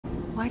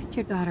Why did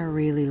your daughter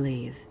really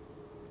leave?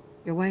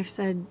 Your wife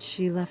said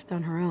she left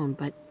on her own,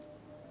 but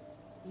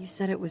you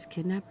said it was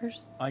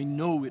kidnappers? I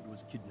know it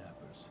was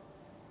kidnappers.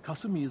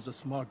 Kasumi is a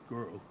smart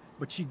girl,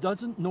 but she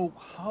doesn't know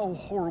how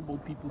horrible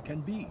people can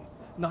be.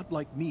 Not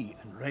like me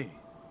and Ray.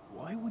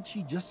 Why would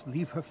she just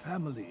leave her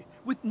family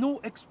with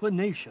no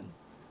explanation?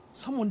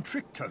 Someone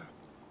tricked her.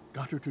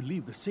 Got her to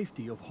leave the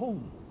safety of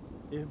home.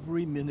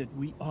 Every minute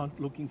we aren't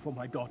looking for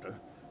my daughter,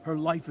 her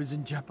life is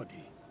in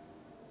jeopardy.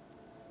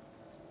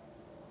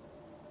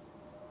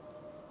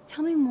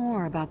 Tell me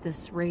more about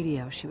this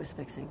radio she was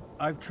fixing.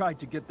 I've tried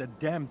to get that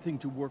damn thing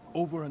to work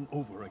over and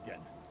over again,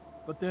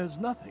 but there's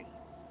nothing.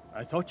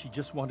 I thought she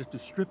just wanted to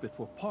strip it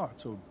for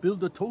parts or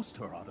build a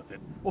toaster out of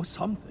it, or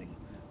something,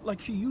 like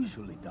she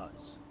usually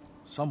does.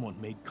 Someone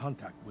made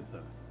contact with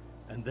her,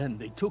 and then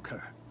they took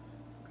her.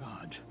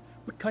 God,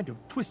 what kind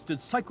of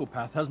twisted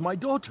psychopath has my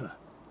daughter?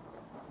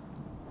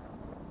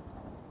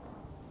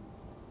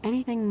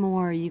 Anything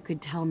more you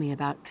could tell me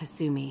about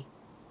Kasumi?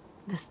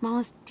 The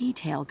smallest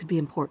detail could be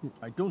important.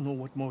 I don't know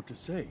what more to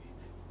say.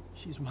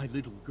 She's my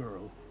little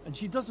girl, and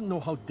she doesn't know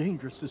how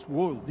dangerous this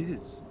world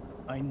is.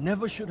 I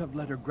never should have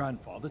let her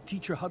grandfather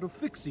teach her how to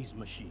fix these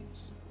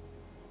machines.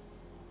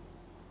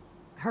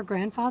 Her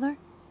grandfather?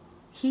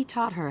 He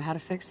taught her how to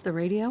fix the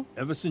radio?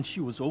 Ever since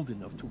she was old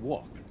enough to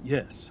walk,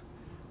 yes.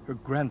 Her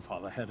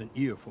grandfather had an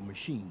ear for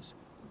machines.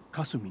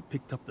 Kasumi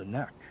picked up the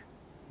knack.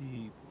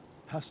 He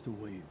passed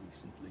away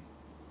recently.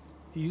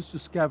 He used to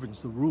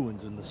scavenge the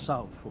ruins in the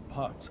south for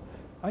parts.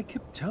 I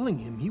kept telling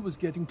him he was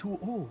getting too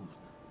old.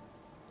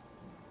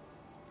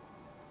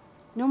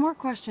 No more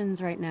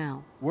questions right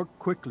now. Work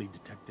quickly,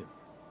 Detective.